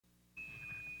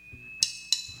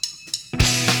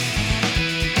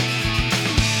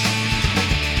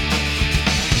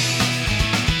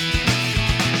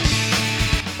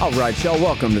All right, y'all,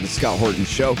 welcome to the Scott Horton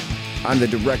Show. I'm the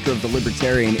director of the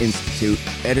Libertarian Institute,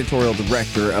 editorial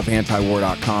director of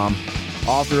antiwar.com,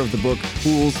 author of the book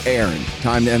Fool's Errand,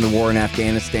 Time to End the War in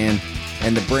Afghanistan,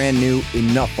 and the brand new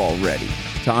Enough Already,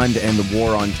 Time to End the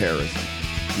War on Terrorism.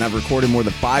 And I've recorded more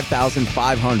than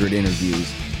 5,500 interviews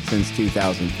since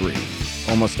 2003,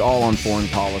 almost all on foreign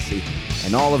policy,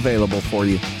 and all available for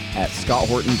you at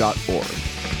scotthorton.org.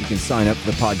 You can sign up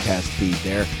for the podcast feed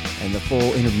there, and the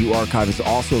full interview archive is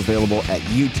also available at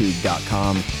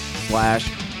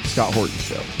youtube.com/Scott Horton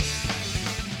Show.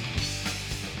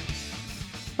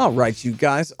 All right, you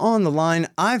guys, on the line,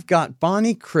 I've got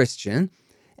Bonnie Kristian,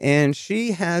 and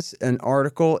she has an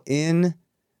article in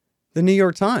the New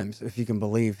York Times, if you can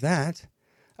believe that.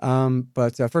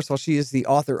 But first of all, she is the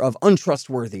author of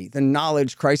Untrustworthy, The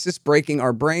Knowledge Crisis, Breaking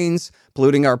Our Brains,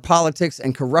 Polluting Our Politics,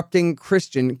 and Corrupting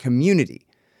Christian Community.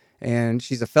 And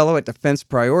she's a fellow at Defense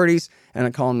Priorities and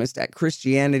a columnist at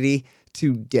Christianity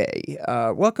Today.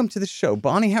 Welcome to the show.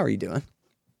 Bonnie, how are you doing?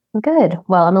 Good.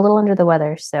 Well, I'm a little under the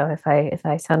weather, so if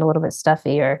I sound a little bit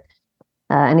stuffy or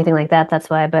anything like that,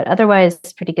 that's why. But otherwise,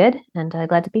 it's pretty good, and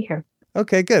glad to be here.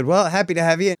 Okay, good. Well, happy to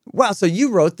have you. Wow, so you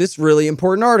wrote this really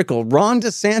important article. Ron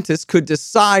DeSantis could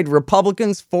decide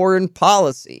Republicans' foreign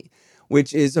policy,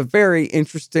 which is a very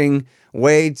interesting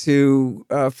way to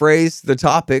phrase the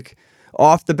topic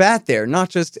off the bat there. Not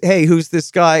just, hey, who's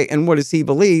this guy and what does he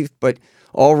believe, but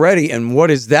already, and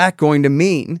what is that going to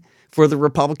mean for the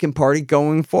Republican Party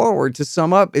going forward? To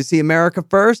sum up, is he America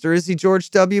first or is he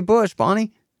George W. Bush,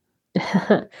 Bonnie?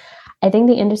 I think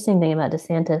the interesting thing about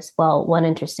DeSantis, well, one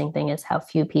interesting thing is how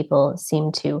few people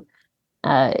seem to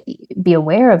be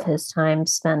aware of his time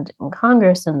spent in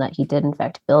Congress and that he did, in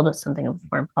fact, build something of a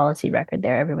foreign policy record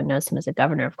there. Everyone knows him as a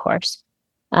governor, of course.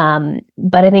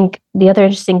 But I think the other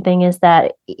interesting thing is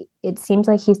that it seems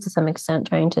like he's to some extent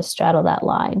trying to straddle that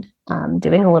line,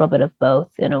 doing a little bit of both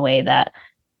in a way that,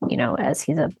 you know, as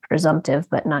he's a presumptive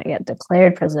but not yet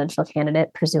declared presidential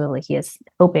candidate, presumably he is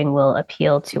hoping will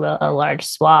appeal to a large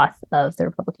swath of the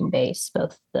Republican base,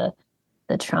 both the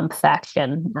Trump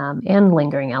faction and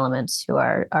lingering elements who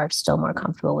are still more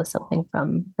comfortable with something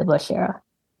from the Bush era.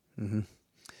 Mm-hmm.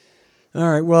 All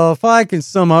right, well, if I can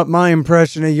sum up my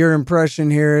impression of your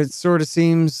impression here, it sort of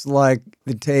seems like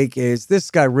the take is this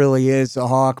guy really is a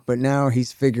hawk, but now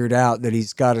he's figured out that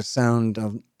he's got to sound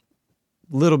a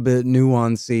little bit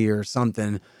nuancy or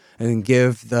something and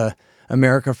give the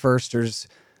America Firsters,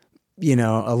 you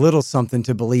know, a little something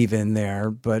to believe in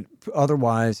there. But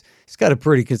otherwise, he's got a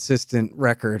pretty consistent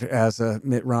record as a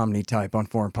Mitt Romney type on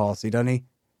foreign policy, doesn't he?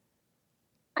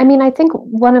 I mean, I think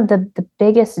one of the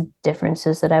biggest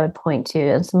differences that I would point to,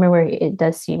 and somewhere where it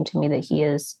does seem to me that he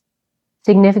is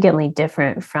significantly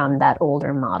different from that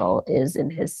older model, is in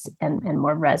his, and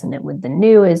more resonant with the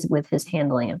new, is with his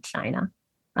handling of China.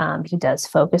 He does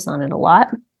focus on it a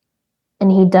lot,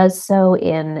 and he does so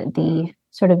in the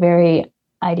sort of very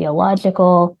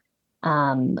ideological,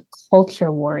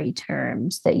 culture warry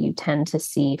terms that you tend to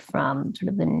see from sort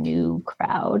of the new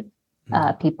crowd.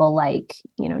 People like,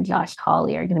 you know, Josh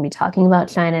Hawley are going to be talking about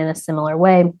China in a similar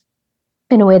way,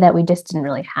 in a way that we just didn't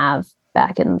really have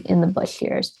back in the Bush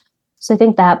years. So I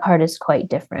think that part is quite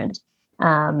different.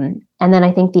 And then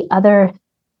I think the other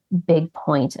big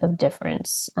point of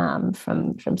difference from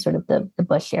sort of the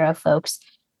Bush era folks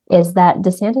is that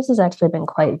DeSantis has actually been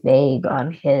quite vague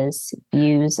on his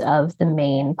views of the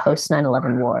main post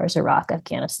 9/11 wars, Iraq,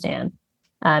 Afghanistan.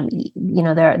 You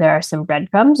know, there are some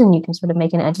breadcrumbs, and you can sort of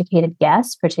make an educated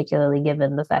guess, particularly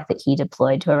given the fact that he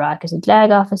deployed to Iraq as a JAG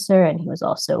officer, and he was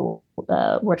also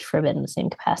worked for a bit in the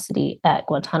same capacity at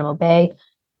Guantanamo Bay.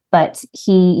 But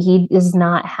he does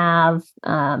not have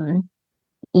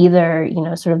either, you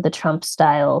know, sort of the Trump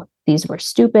style, these were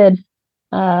stupid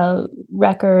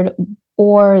record,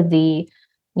 or the,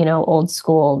 you know, old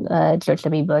school George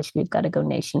W. Bush, we've got to go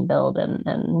nation build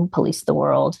and police the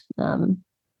world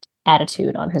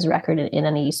attitude on his record in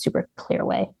any super clear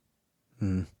way.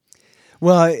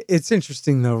 Well, it's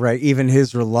interesting though, right? Even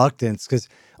his reluctance, because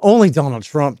only Donald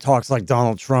Trump talks like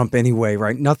Donald Trump anyway,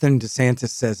 right? Nothing DeSantis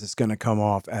says is going to come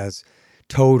off as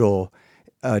total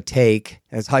take,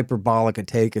 as hyperbolic a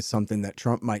take as something that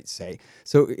Trump might say.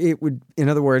 So it would, in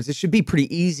other words, it should be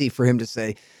pretty easy for him to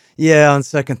say, yeah, on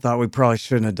second thought, we probably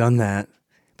shouldn't have done that.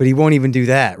 But he won't even do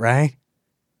that, right?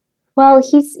 Well,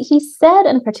 he said,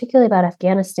 and particularly about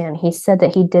Afghanistan, he said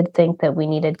that he did think that we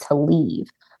needed to leave.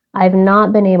 I've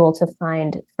not been able to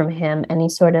find from him any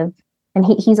sort of, and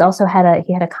he's also had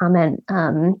a comment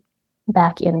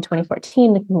back in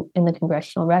 2014 in the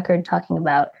Congressional Record talking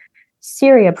about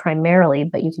Syria primarily,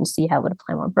 but you can see how it would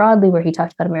apply more broadly, where he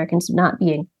talked about Americans not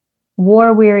being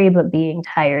war weary, but being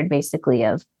tired basically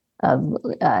of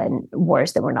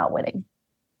wars that we're not winning.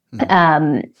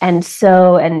 Mhm.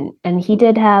 And he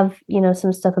did have,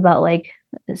 some stuff about like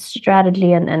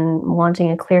strategy and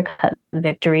wanting a clear-cut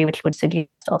victory, which would suggest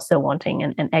also wanting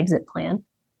an exit plan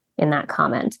in that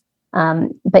comment.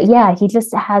 But yeah, he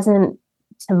just hasn't,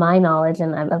 to my knowledge,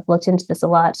 and I've looked into this a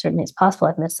lot. Certainly, it's possible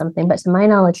I've missed something, but to my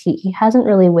knowledge, he hasn't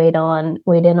really weighed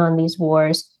in on these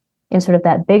wars in sort of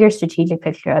that bigger strategic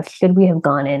picture of should we have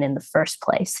gone in the first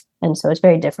place. And so it's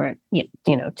very different,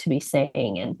 to be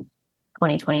saying in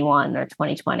 2021 or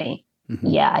 2020,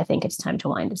 yeah, I think it's time to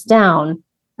wind this down,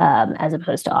 as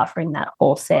opposed to offering that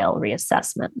wholesale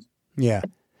reassessment. Yeah.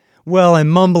 Well,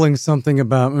 and mumbling something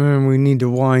about we need to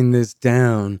wind this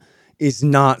down is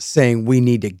not saying we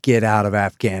need to get out of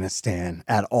Afghanistan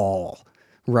at all,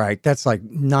 right? That's like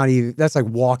that's like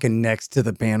walking next to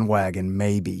the bandwagon,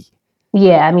 maybe.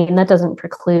 Yeah, I mean, that doesn't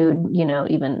preclude,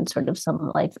 even sort of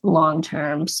some like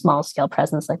long-term, small-scale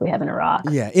presence like we have in Iraq.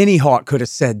 Yeah, any hawk could have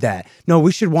said that. No,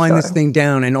 we should wind this thing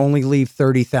down and only leave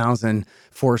 30,000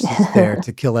 forces there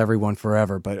to kill everyone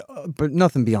forever. But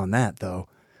nothing beyond that, though.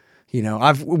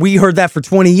 We heard that for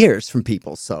 20 years from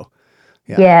people. So,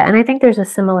 yeah, and I think there's a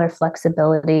similar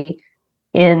flexibility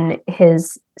in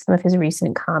some of his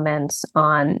recent comments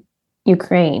on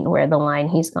Ukraine, where the line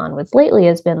he's gone with lately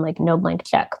has been like no blank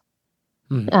check.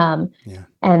 And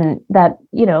that,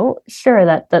 sure,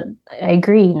 that I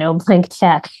agree, no blank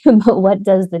check, but what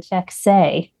does the check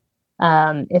say?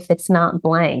 If it's not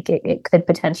blank, it could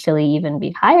potentially even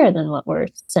be higher than what we're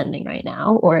sending right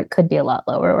now, or it could be a lot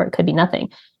lower, or it could be nothing.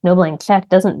 No blank check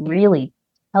doesn't really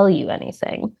tell you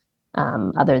anything,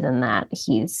 other than that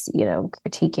he's,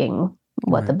 critiquing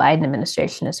what the Biden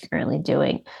administration is currently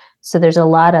doing. So there's a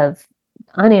lot of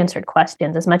unanswered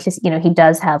questions. As much as he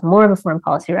does have more of a foreign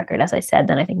policy record, as I said,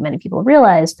 than I think many people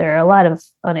realize, there are a lot of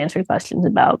unanswered questions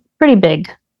about pretty big.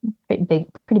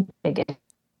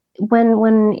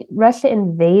 When Russia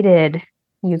invaded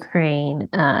Ukraine,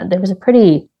 he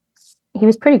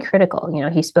was pretty critical.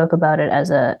 He spoke about it as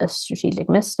a strategic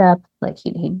misstep. Like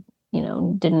he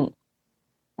didn't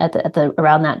at the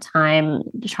around that time,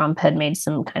 Trump had made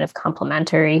some kind of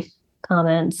complimentary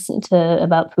comments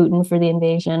about Putin for the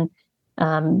invasion.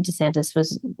 DeSantis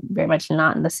was very much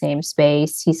not in the same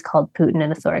space. He's called Putin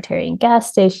an authoritarian gas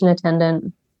station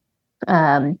attendant.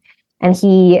 And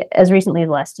he, as recently as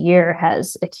last year,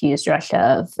 has accused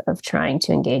Russia of trying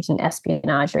to engage in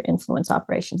espionage or influence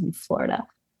operations in Florida.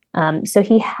 So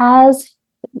he has,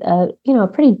 a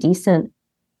pretty decent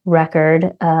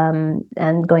record.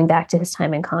 And going back to his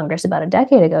time in Congress about a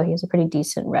decade ago, he has a pretty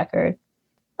decent record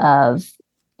of,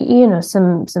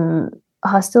 some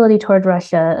hostility toward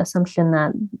Russia, assumption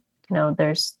that,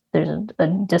 there's a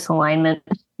disalignment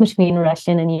between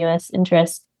Russian and U.S.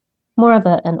 interests, more of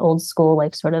an old school,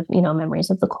 like sort of, memories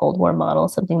of the Cold War model,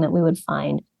 something that we would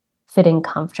find fitting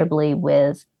comfortably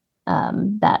with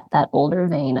that older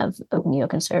vein of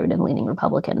neoconservative leaning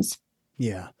Republicans.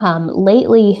 Yeah.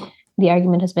 Lately, the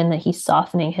argument has been that he's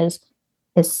softening his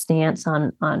stance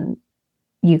on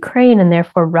Ukraine and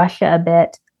therefore Russia a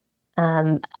bit.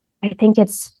 I think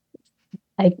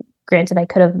granted, I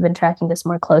could have been tracking this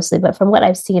more closely, but from what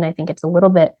I've seen, I think it's a little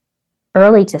bit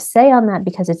early to say on that,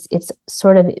 because it's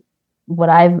sort of what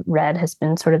I've read has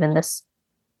been sort of in this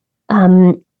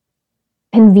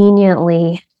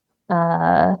conveniently,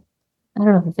 I don't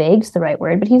know if vague's the right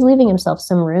word, but he's leaving himself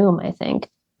some room, I think,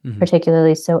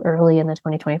 particularly so early in the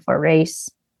 2024 race,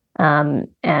 and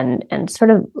sort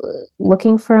of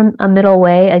looking for a middle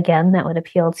way, again, that would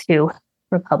appeal to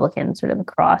Republicans sort of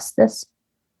across this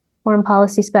foreign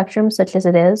policy spectrum, such as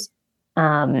it is.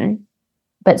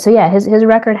 But so, yeah, his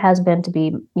record has been to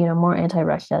be, more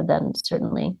anti-Russia than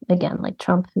certainly, again, like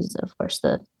Trump, who's, of course,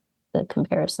 the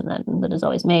comparison that is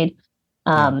always made.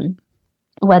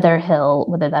 Whether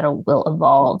that will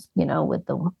evolve, with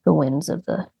the wins of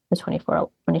the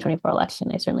 2024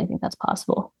 election, I certainly think that's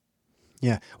possible.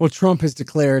 Yeah. Well, Trump has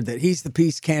declared that he's the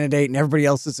peace candidate and everybody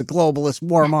else is a globalist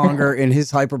warmonger in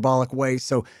his hyperbolic way.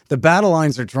 So the battle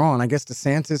lines are drawn. I guess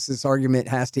DeSantis' argument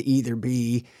has to either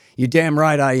be, you damn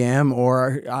right I am,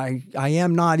 or I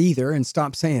am not either, and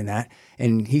stop saying that.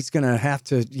 And he's going to have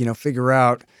to, figure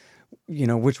out,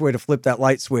 which way to flip that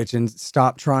light switch and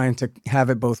stop trying to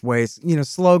have it both ways.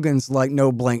 Slogans like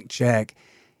no blank check.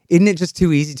 Isn't it just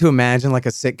too easy to imagine like a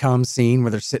sitcom scene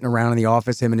where they're sitting around in the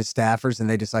office, him and his staffers, and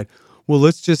they decide, well,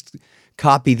 let's just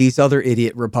copy these other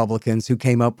idiot Republicans who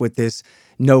came up with this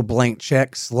no blank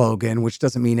check slogan, which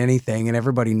doesn't mean anything. And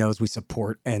everybody knows we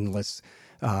support endless,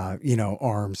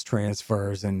 arms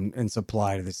transfers and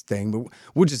supply to this thing. But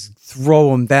we'll just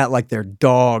throw them that like they're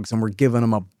dogs and we're giving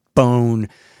them a bone.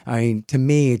 I mean, to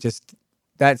me,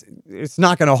 it's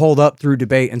not going to hold up through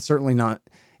debate, and certainly not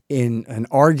in an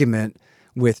argument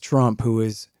with Trump, who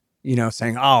is,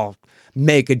 saying, I'll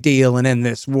make a deal and end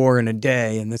this war in a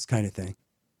day and this kind of thing.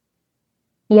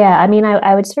 Yeah, I mean,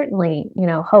 I would certainly,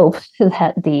 hope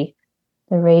that the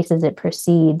race as it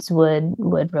proceeds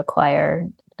would require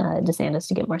DeSantis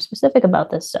to get more specific about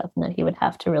this stuff, and that he would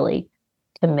have to really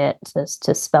commit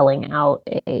to spelling out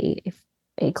a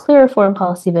clearer foreign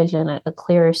policy vision, a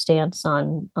clearer stance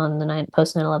on the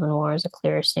post 9/11 wars, a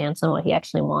clearer stance on what he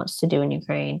actually wants to do in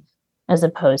Ukraine, as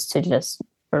opposed to just,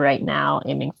 for right now,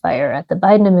 aiming fire at the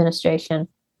Biden administration.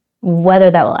 Whether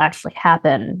that will actually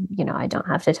happen, I don't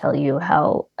have to tell you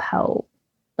how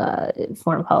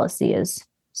foreign policy is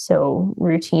so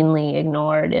routinely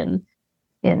ignored in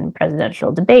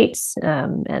presidential debates.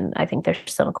 And I think there's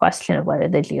some question of whether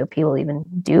the GOP will even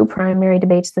do primary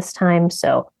debates this time.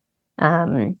 So,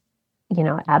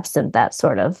 absent that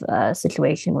sort of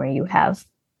situation where you have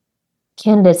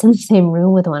candidates in the same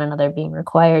room with one another being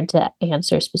required to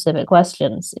answer specific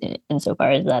questions,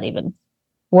 insofar as that even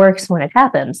works when it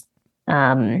happens.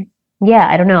 I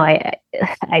don't know.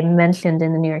 I mentioned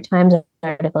in the New York Times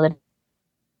article that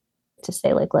to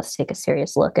say, like, let's take a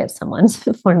serious look at someone's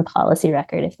foreign policy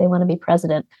record if they want to be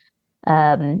president.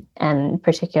 And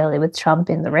particularly with Trump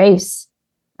in the race,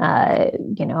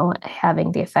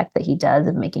 having the effect that he does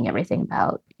of making everything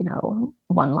about,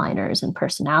 one-liners and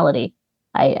personality.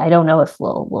 I don't know if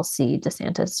we'll see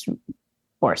DeSantis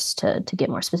forced to get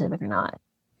more specific or not.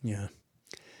 Yeah.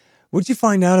 What'd you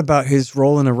find out about his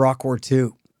role in Iraq War II?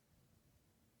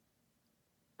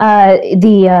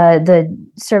 The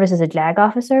service as a JAG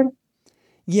officer.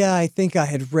 Yeah, I think I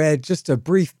had read just a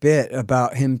brief bit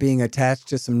about him being attached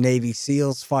to some Navy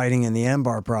SEALs fighting in the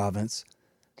Anbar province,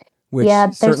 which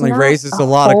certainly raises a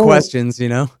lot of questions,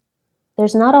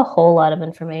 There's not a whole lot of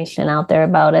information out there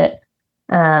about it.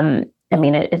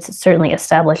 It's certainly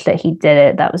established that he did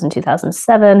it. That was in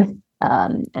 2007.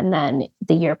 And then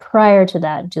the year prior to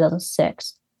that, in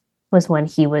 2006, was when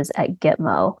he was at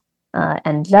Gitmo.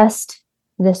 And just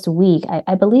this week,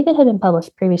 I believe it had been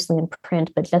published previously in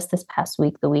print, but just this past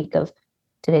week, the week of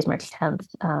today's March 10th,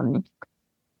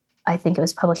 I think it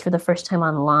was published for the first time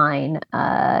online.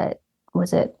 I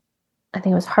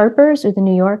think it was Harper's or the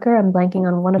New Yorker. I'm blanking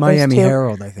on one of those two. Miami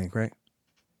Herald, I think, right?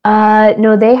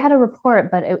 No, they had a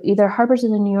report, but either Harper's or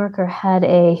the New Yorker had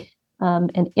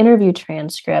an interview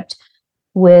transcript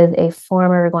with a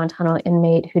former Guantanamo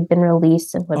inmate who'd been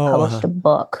released and who had published a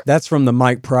book. That's from the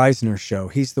Mike Preisner show.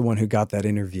 He's the one who got that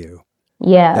interview.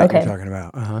 Yeah, that okay. You're talking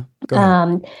about. Go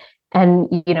ahead.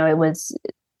 And it was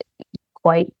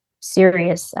quite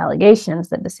serious allegations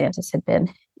that DeSantis had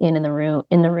been in the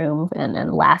room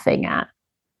and laughing at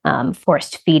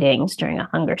forced feedings during a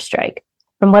hunger strike.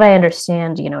 From what I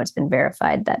understand, it's been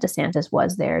verified that DeSantis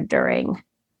was there during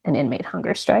an inmate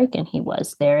hunger strike, and he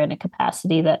was there in a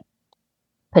capacity that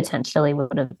potentially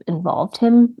would have involved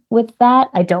him with that.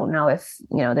 I don't know if,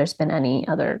 there's been any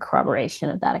other corroboration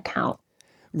of that account.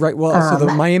 Right. Well, so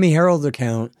the Miami Herald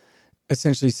account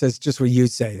essentially says just what you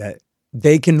say, that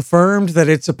they confirmed that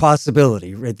it's a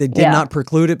possibility, right? They did not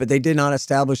preclude it, but they did not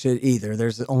establish it either.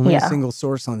 There's only a single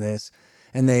source on this.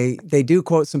 And they do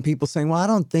quote some people saying, well, I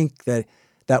don't think that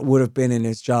would have been in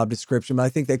his job description, but I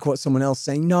think they quote someone else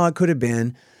saying, no, it could have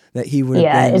been that he would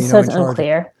have been, it's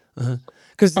unclear.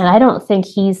 And I don't think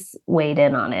he's weighed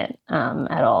in on it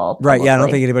at all. Right. Publicly. Yeah, I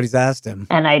don't think anybody's asked him.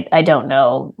 And I don't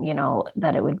know,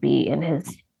 that it would be in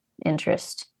his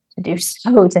interest to do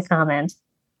so, to comment.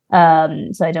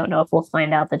 So I don't know if we'll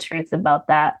find out the truth about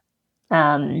that.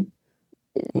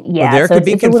 There could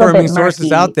be confirming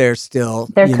sources out there still.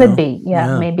 There could be.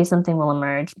 Maybe something will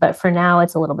emerge. But for now,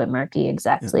 it's a little bit murky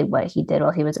exactly what he did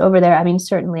while he was over there. I mean,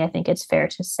 certainly, I think it's fair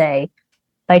to say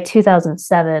by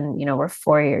 2007, we're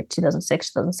 4 years, 2006,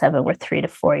 2007, we're 3 to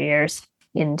 4 years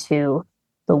into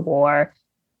the war.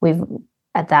 We've,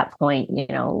 at that point,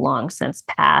 long since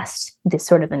passed the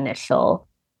sort of initial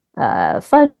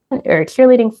fun or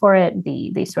cheerleading for it,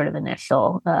 the sort of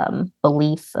initial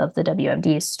belief of the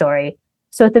WMD story.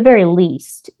 So at the very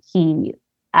least, he,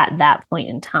 at that point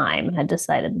in time, had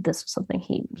decided that this was something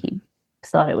he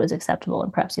thought it was acceptable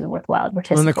and perhaps even worthwhile to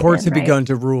participate in. And the courts had begun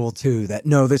to rule, too, that,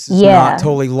 no, this is not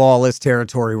totally lawless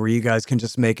territory where you guys can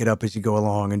just make it up as you go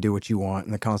along and do what you want,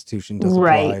 and the Constitution doesn't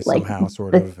apply somehow,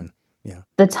 sort of. And,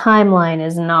 the timeline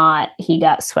is not he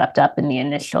got swept up in the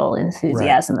initial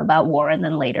enthusiasm about war and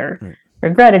then later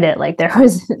regretted it. Like, there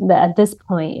was, at this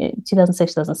point,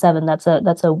 2006, 2007, that's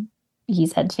a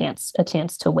he's had a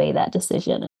chance to weigh that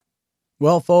decision.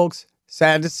 Well, folks,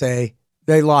 sad to say,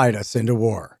 they lied us into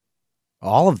war.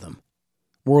 All of them.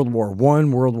 World War I,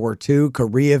 World War II,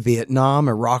 Korea, Vietnam,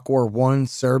 Iraq War I,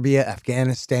 Serbia,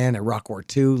 Afghanistan, Iraq War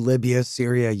II, Libya,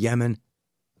 Syria, Yemen,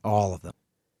 all of them.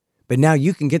 But now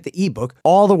you can get the ebook,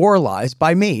 All the War Lies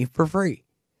by me, for free.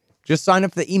 Just sign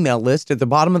up for the email list at the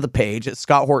bottom of the page at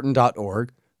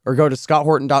scotthorton.org or go to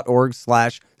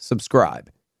scotthorton.org/subscribe.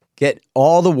 Get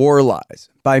All the War Lies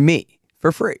by me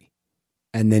for free.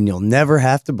 And then you'll never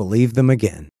have to believe them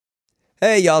again.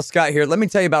 Hey, y'all, Scott here. Let me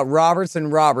tell you about Roberts &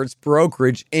 Roberts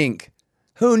Brokerage, Inc.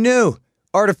 Who knew?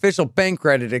 Artificial bank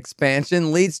credit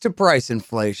expansion leads to price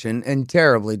inflation and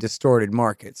terribly distorted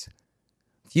markets.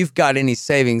 If you've got any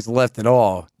savings left at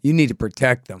all, you need to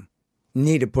protect them. You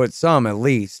need to put some, at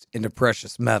least, into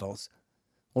precious metals.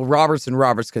 Well, Roberts &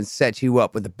 Roberts can set you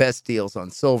up with the best deals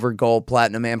on silver, gold,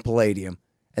 platinum, and palladium.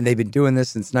 And they've been doing this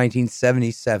since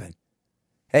 1977.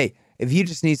 Hey, if you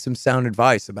just need some sound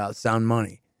advice about sound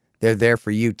money, they're there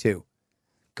for you, too.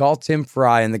 Call Tim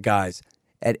Fry and the guys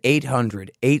at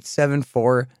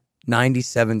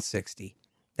 800-874-9760.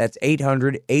 That's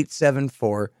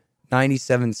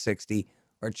 800-874-9760.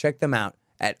 Or check them out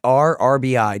at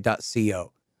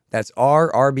rrbi.co. That's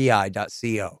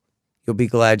rrbi.co. You'll be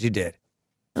glad you did.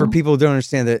 For people who don't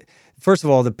understand that, first of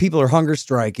all, the people are hunger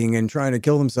striking and trying to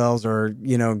kill themselves or,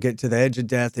 get to the edge of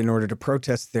death in order to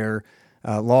protest their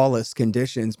lawless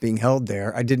conditions being held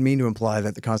there. I didn't mean to imply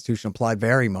that the Constitution applied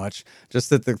very much,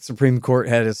 just that the Supreme Court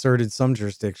had asserted some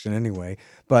jurisdiction anyway.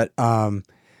 But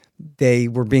they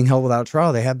were being held without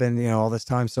trial. They have been, all this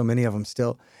time, so many of them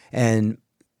still. And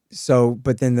so,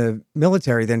 but then the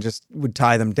military then just would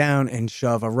tie them down and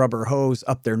shove a rubber hose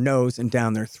up their nose and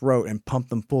down their throat and pump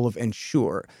them full of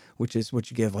Ensure, which is what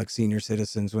you give like senior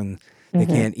citizens when they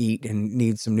can't eat and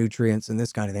need some nutrients and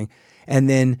this kind of thing. And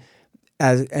then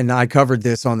and I covered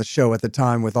this on the show at the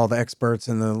time with all the experts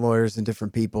and the lawyers and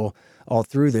different people all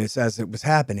through this as it was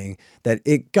happening, that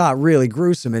it got really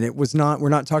gruesome. And we're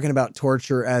not talking about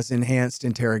torture as enhanced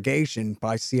interrogation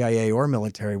by CIA or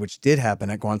military, which did happen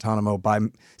at Guantanamo by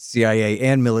CIA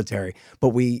and military.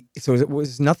 So it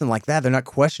was nothing like that. They're not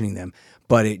questioning them,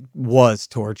 but it was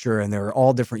torture. And there were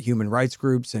all different human rights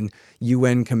groups and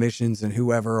UN commissions and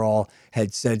whoever all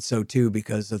had said so too,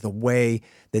 because of the way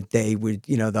that they would,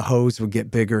 the hose would get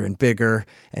bigger and bigger,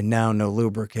 and now no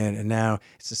lubricant, and now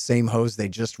it's the same hose they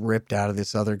just ripped out of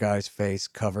this other guy's face,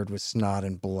 covered with snot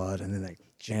and blood, and then they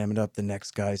jam it up the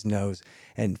next guy's nose,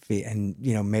 and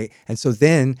so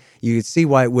then you could see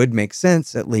why it would make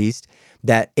sense, at least,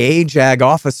 that a JAG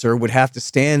officer would have to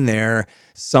stand there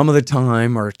some of the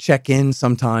time or check in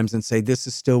sometimes and say this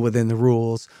is still within the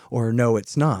rules, or no,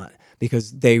 it's not,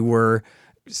 because they were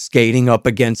skating up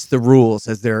against the rules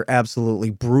as they're absolutely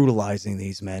brutalizing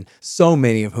these men, so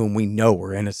many of whom we know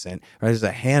were innocent. There's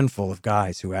a handful of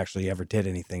guys who actually ever did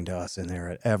anything to us in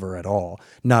there ever at all.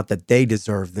 Not that they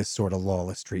deserve this sort of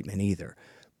lawless treatment either.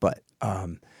 But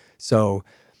so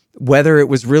whether it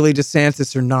was really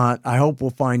DeSantis or not, I hope we'll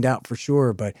find out for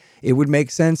sure. But it would make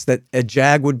sense that a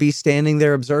JAG would be standing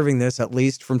there observing this, at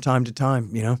least from time to time,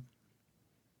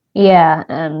 Yeah,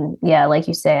 like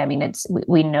you say, I mean,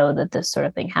 we know that this sort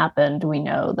of thing happened. We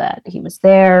know that he was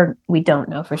there. We don't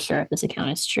know for sure if this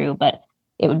account is true, but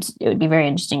it would be very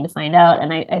interesting to find out.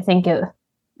 And I think it,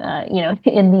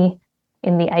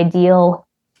 in the ideal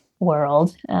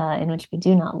world in which we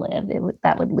do not live,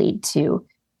 that would lead to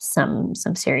some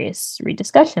serious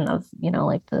rediscussion of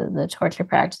like the torture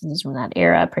practices from that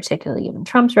era, particularly given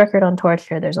Trump's record on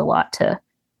torture. There's a lot to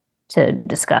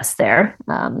discuss there,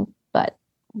 but.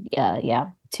 Yeah.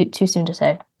 Too soon to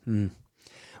say.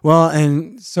 Well,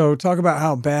 and so talk about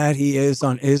how bad he is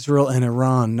on Israel and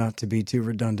Iran, not to be too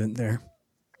redundant there.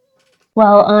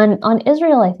 Well, on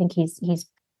Israel, I think he's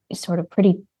sort of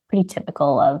pretty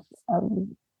typical of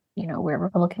where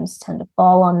Republicans tend to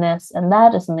fall on this, and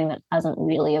that is something that hasn't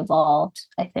really evolved,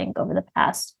 I think, over the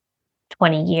past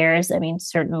 20 years. I mean,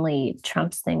 certainly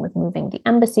Trump's thing with moving the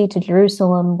embassy to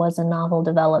Jerusalem was a novel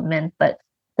development, but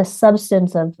the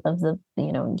substance of the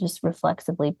just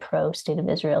reflexively pro State of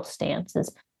Israel stance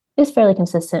is fairly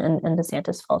consistent, and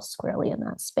DeSantis falls squarely in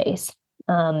that space.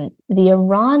 The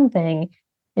Iran thing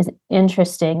is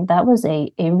interesting. That was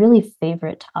a really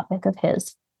favorite topic of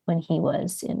his when he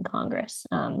was in Congress.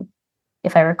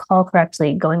 If I recall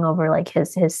correctly, going over like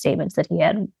his statements that he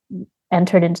had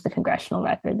entered into the congressional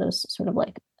record, those sort of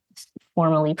like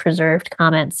formally preserved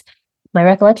comments. My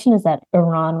recollection is that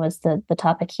Iran was the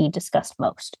topic he discussed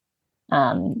most,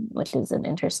 which is an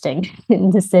interesting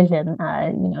decision,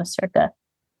 circa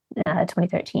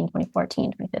 2013,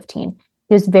 2014, 2015.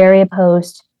 He was very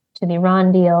opposed to the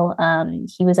Iran deal.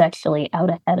 He was actually out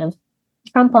ahead of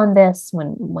Trump on this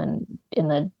when in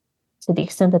the to the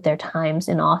extent that their times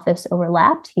in office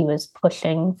overlapped, he was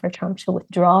pushing for Trump to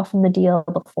withdraw from the deal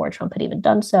before Trump had even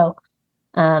done so.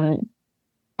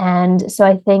 And so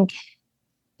I think,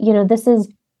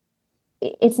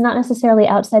 it's not necessarily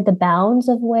outside the bounds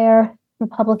of where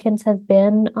Republicans have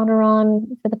been on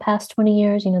Iran for the past 20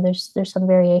 years. There's some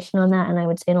variation on that. And I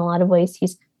would say in a lot of ways,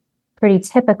 he's pretty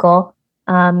typical.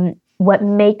 What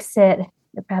makes it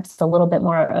perhaps a little bit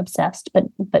more obsessed,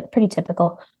 but pretty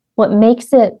typical. What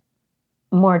makes it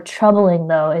more troubling,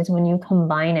 though, is when you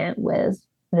combine it with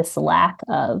this lack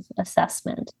of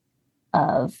assessment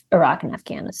of Iraq and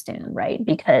Afghanistan, right?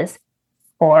 Because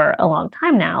for a long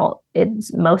time now,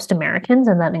 it's most Americans,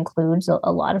 and that includes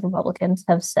a lot of Republicans,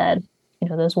 have said,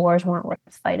 those wars weren't worth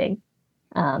fighting.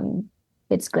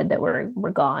 It's good that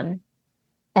we're gone.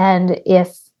 And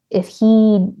if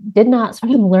he did not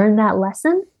sort of learn that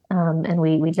lesson, and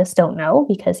we just don't know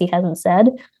because he hasn't said,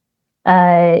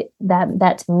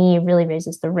 that to me really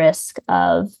raises the risk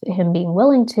of him being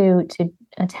willing to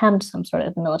attempt some sort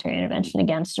of military intervention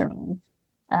against Iran.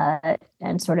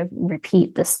 And sort of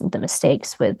repeat the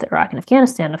mistakes with Iraq and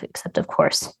Afghanistan, except of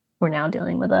course we're now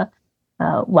dealing with a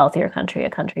wealthier country, a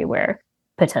country where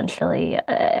potentially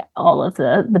all of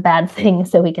the bad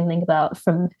things that we can think about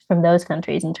from those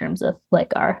countries in terms of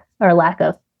like our lack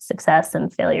of success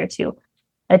and failure to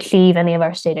achieve any of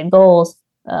our stated goals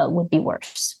would be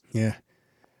worse. Yeah.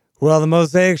 Well, the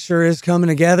mosaic sure is coming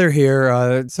together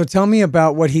here. So tell me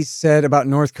about what he said about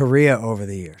North Korea over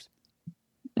the years.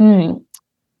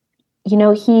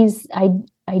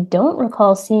 I don't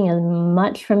recall seeing as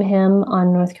much from him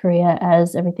on North Korea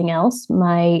as everything else.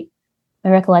 My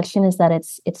recollection is that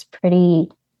it's pretty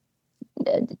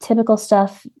typical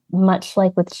stuff. Much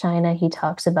like with China, he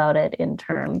talks about it in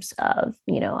terms of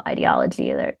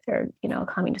ideology. They're a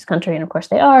communist country, and of course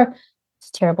they are. It's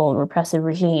a terrible repressive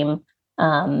regime.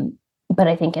 But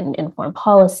I think in foreign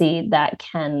policy that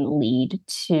can lead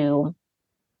to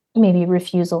maybe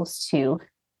refusals to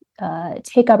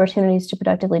take opportunities to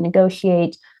productively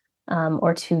negotiate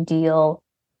or to deal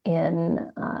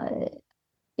in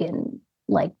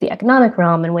like the economic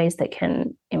realm in ways that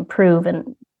can improve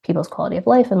and people's quality of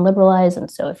life and liberalize. And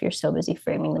so if you're so busy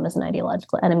framing them as an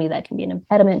ideological enemy, that can be an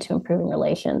impediment to improving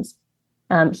relations.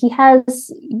 He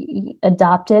has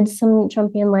adopted some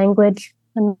Trumpian language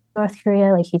in North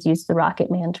Korea, like he's used the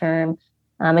Rocket Man term,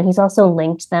 and he's also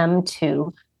linked them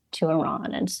to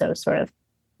Iran. And so sort of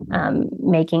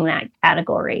making that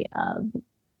category of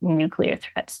nuclear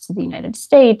threats to the United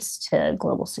States, to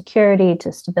global security,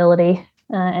 to stability.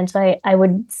 And so I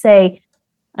would say,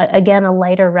 again, a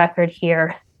lighter record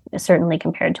here, certainly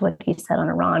compared to what he said on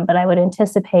Iran, but I would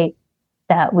anticipate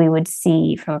that we would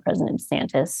see from President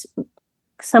DeSantis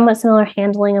somewhat similar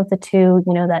handling of the two,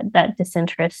 that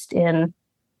disinterest in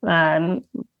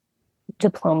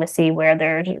diplomacy where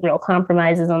there's real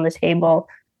compromises on the table,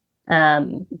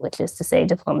 which is to say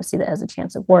diplomacy that has a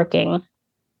chance of working,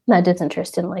 not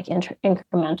disinterest in like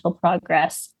incremental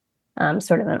progress,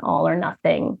 sort of an all or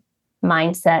nothing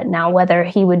mindset. Now, whether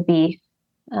he would be,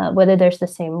 whether there's the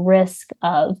same risk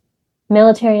of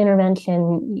military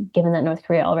intervention, given that North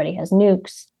Korea already has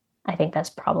nukes, I think that's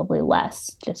probably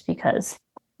less just because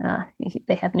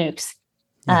they have nukes.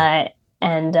 Yeah.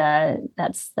 And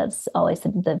that's always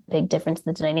the big difference,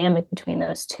 the dynamic between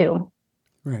those two.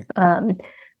 Right.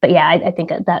 But yeah, I think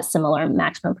that similar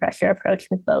maximum pressure approach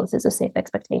with both is a safe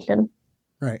expectation.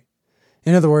 Right.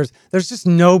 In other words, there's just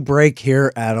no break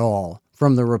here at all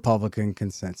from the Republican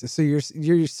consensus. So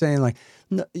you're saying like,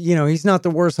 he's not the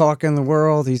worst hawk in the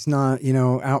world. He's not,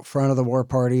 out front of the war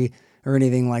party or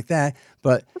anything like that.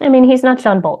 But I mean, he's not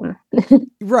John Bolton.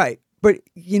 Right. But,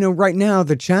 right now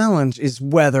the challenge is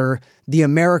whether the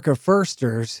America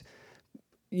Firsters,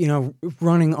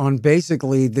 running on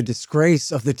basically the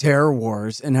disgrace of the terror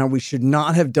wars and how we should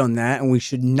not have done that and we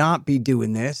should not be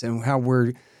doing this and how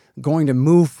we're going to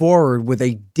move forward with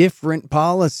a different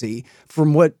policy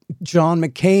from what John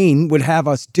McCain would have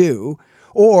us do,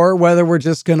 or whether we're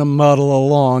just going to muddle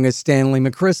along, as Stanley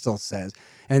McChrystal says.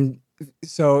 And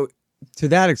so to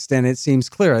that extent, it seems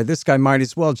clear this guy might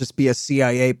as well just be a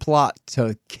CIA plot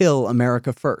to kill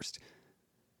America first.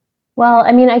 Well,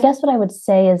 I mean, I guess what I would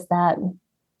say is that,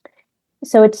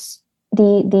 so it's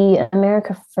the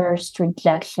America First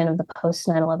rejection of the post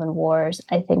 9/11 wars.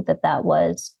 I think that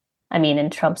was, I mean, in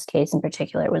Trump's case in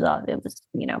particular, it was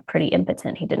pretty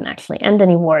impotent. He didn't actually end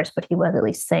any wars, but he was at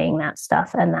least saying that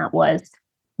stuff, and that was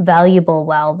valuable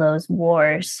while those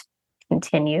wars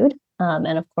continued.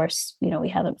 And of course, we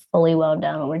haven't fully wound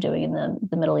down what we're doing in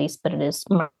the Middle East, but it is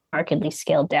markedly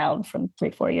scaled down from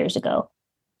 3-4 years ago.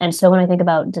 And so when I think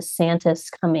about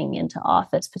DeSantis coming into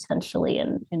office potentially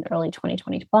in early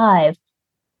 2025,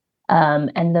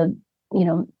 and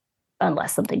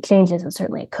unless something changes, and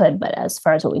certainly it could, but as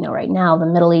far as what we know right now, the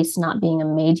Middle East not being a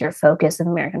major focus of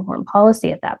American foreign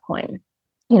policy at that point,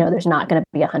 there's not going to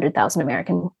be 100,000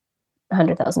 American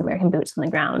boots on the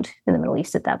ground in the Middle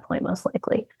East at that point, most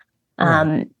likely.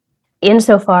 Right.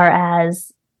 Insofar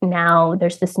as now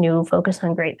there's this new focus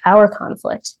on great power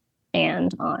conflict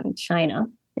and on China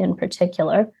in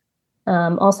particular,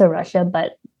 also Russia,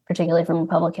 but particularly from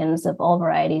Republicans of all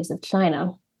varieties of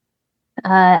China.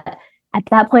 At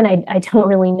that point, I don't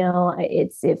really know.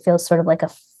 It feels sort of like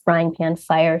a frying pan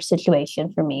fire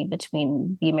situation for me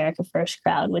between the America First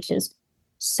crowd, which is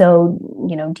so,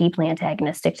 deeply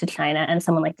antagonistic to China, and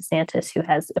someone like DeSantis, who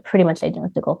has a pretty much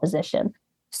identical position.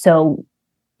 So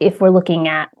if we're looking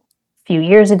at a few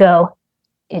years ago,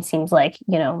 it seems like,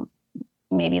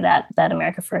 maybe that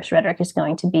America First rhetoric is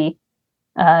going to be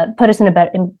put us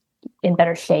in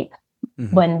better shape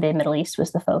when the Middle East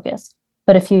was the focus.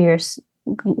 But a few years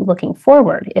looking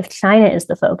forward, if China is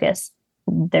the focus,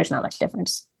 there's not much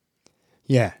difference.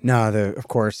 Yeah, no, of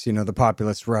course, the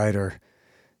populist right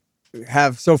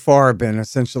have so far been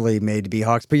essentially made to be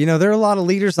hawks. But, there are a lot of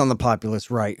leaders on the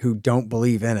populist right who don't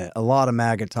believe in it. A lot of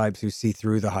MAGA types who see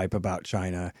through the hype about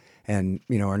China and,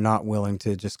 are not willing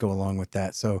to just go along with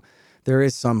that. So there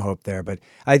is some hope there. But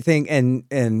I think, and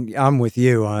I'm with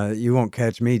you, you won't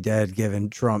catch me dead giving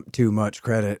Trump too much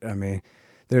credit. I mean,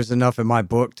 there's enough in my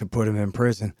book to put him in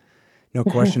prison. No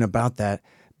question about that.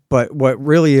 But what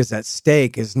really is at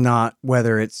stake is not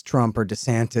whether it's Trump or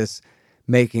DeSantis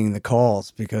making the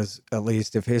calls, because at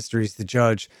least if history's the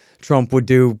judge, Trump would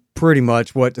do pretty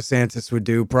much what DeSantis would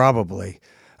do probably.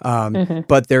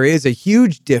 But there is a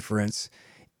huge difference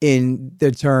in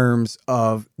the terms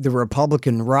of the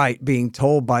Republican right being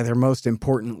told by their most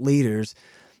important leaders,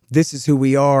 this is who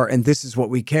we are and this is what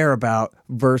we care about,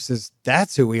 versus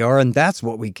that's who we are and that's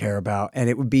what we care about. And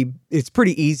it's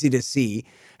pretty easy to see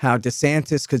how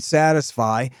DeSantis could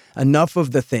satisfy enough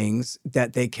of the things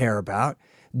that they care about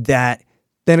that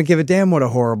they don't give a damn what a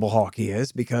horrible hawk he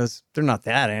is, because they're not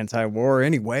that anti-war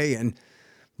anyway. And,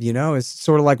 it's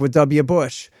sort of like with W.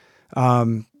 Bush,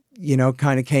 kind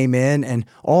of came in, and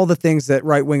all the things that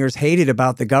right-wingers hated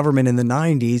about the government in the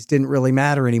 90s didn't really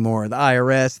matter anymore. The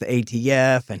IRS, the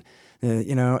ATF, and,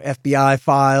 FBI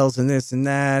files and this and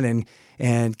that,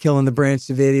 and killing the Branch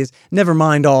Davidians. Never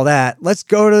mind all that. Let's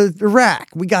go to Iraq.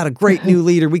 We got a great new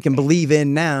leader we can believe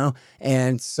in now.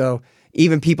 And so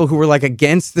even people who were like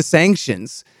against the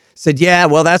sanctions said, yeah,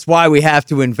 well, that's why we have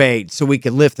to invade, so we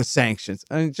could lift the sanctions.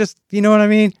 I mean, just, you know what I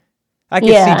mean? I can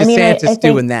see DeSantis I think,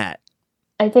 doing that.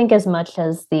 I think as much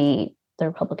as the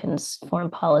Republicans' foreign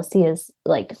policy is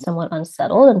like somewhat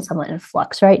unsettled and somewhat in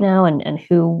flux right now, and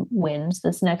who wins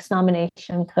this next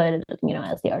nomination could,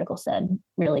 as the article said,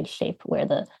 really shape where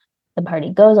the party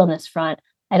goes on this front.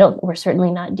 We're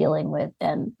certainly not dealing with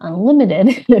an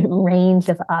unlimited range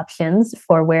of options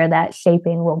for where that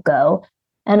shaping will go.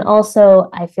 And also,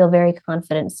 I feel very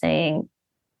confident saying,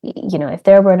 if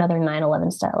there were another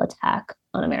 9/11 style attack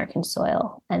on American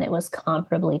soil, and it was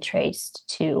comparably traced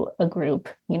to a group,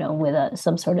 with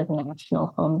some sort of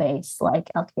national home base like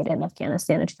Al-Qaeda in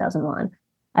Afghanistan in 2001,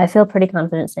 I feel pretty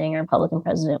confident saying a Republican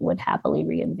president would happily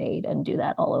reinvade and do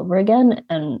that all over again,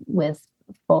 and with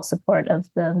full support of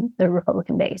the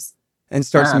Republican base. And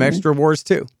start some extra wars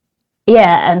too.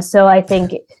 Yeah, and so I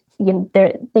think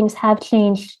things have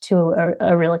changed to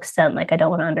a real extent. Like, I don't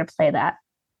want to underplay that.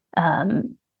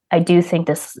 I do think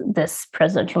this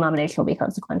presidential nomination will be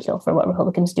consequential for what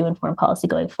Republicans do in foreign policy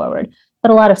going forward.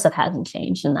 But a lot of stuff hasn't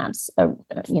changed, and that's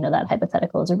that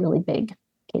hypothetical is a really big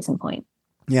case in point.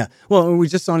 Yeah. Well, we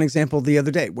just saw an example the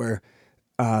other day where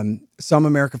some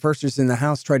America Firsters in the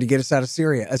House tried to get us out of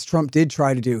Syria, as Trump did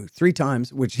try to do 3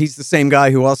 times, which he's the same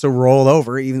guy who also rolled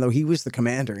over, even though he was the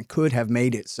commander and could have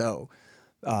made it so.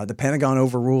 The Pentagon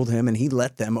overruled him, and he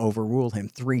let them overrule him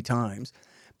 3 times.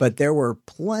 But there were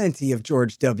plenty of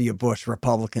George W. Bush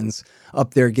Republicans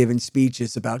up there giving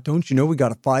speeches about, don't you know we got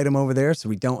to fight them over there so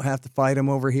we don't have to fight them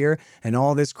over here, and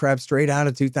all this crap straight out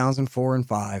of 2004 and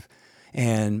 5.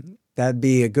 And that'd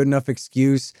be a good enough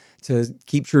excuse to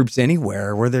keep troops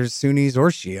anywhere where there's Sunnis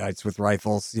or Shiites with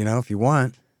rifles, if you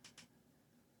want.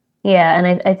 Yeah,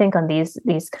 and I think on these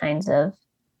kinds of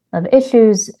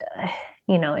issues,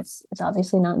 it's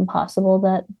obviously not impossible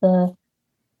that the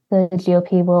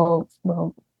GOP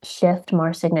will shift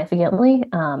more significantly,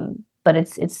 but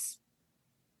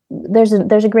there's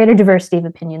a greater diversity of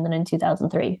opinion than in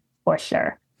 2003 for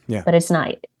sure. Yeah, but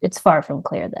it's far from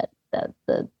clear that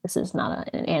this is not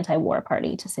an anti-war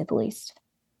party, to say the least.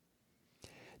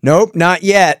 Nope, not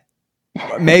yet.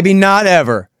 Maybe not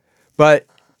ever. But,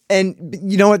 and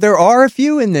you know what? There are a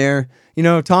few in there. You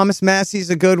know, Thomas Massey's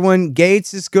a good one.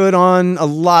 Gates is good on a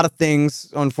lot of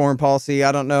things on foreign policy.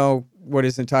 I don't know what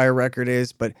his entire record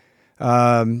is, but,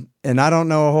 and I don't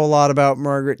know a whole lot about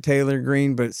Margaret Taylor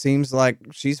Greene, but it seems like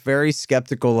she's very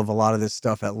skeptical of a lot of this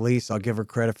stuff, at least. I'll give her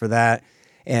credit for that.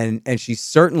 And she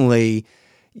certainly,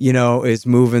 you know, is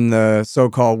moving the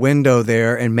so-called window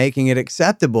there and making it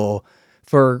acceptable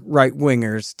for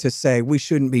right-wingers to say, we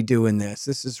shouldn't be doing this.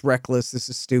 This is reckless. This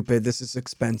is stupid. This is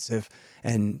expensive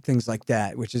and things like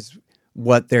that, which is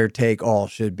what their take all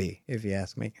should be, if you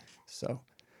ask me. So,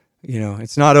 you know,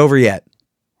 it's not over yet.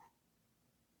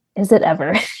 Is it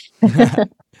ever?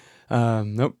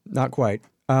 Nope, not quite.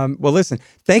 Well, listen,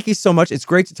 thank you so much. It's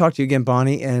great to talk to you again,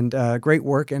 Bonnie, and great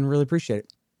work, and really appreciate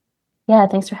it. Yeah,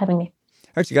 thanks for having me.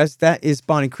 All right, you guys, that is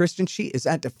Bonnie Kristian. She is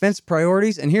at Defense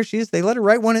Priorities, and here she is. They let her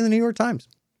write one in the New York Times.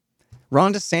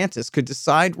 Ron DeSantis could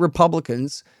decide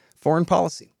Republicans' foreign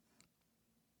policy.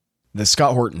 The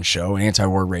Scott Horton Show,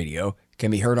 Anti-War Radio, can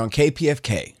be heard on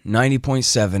KPFK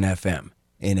 90.7 FM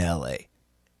in LA,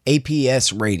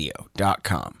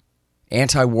 APSradio.com,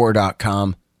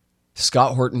 antiwar.com,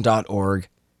 scotthorton.org,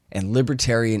 and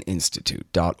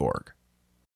libertarianinstitute.org.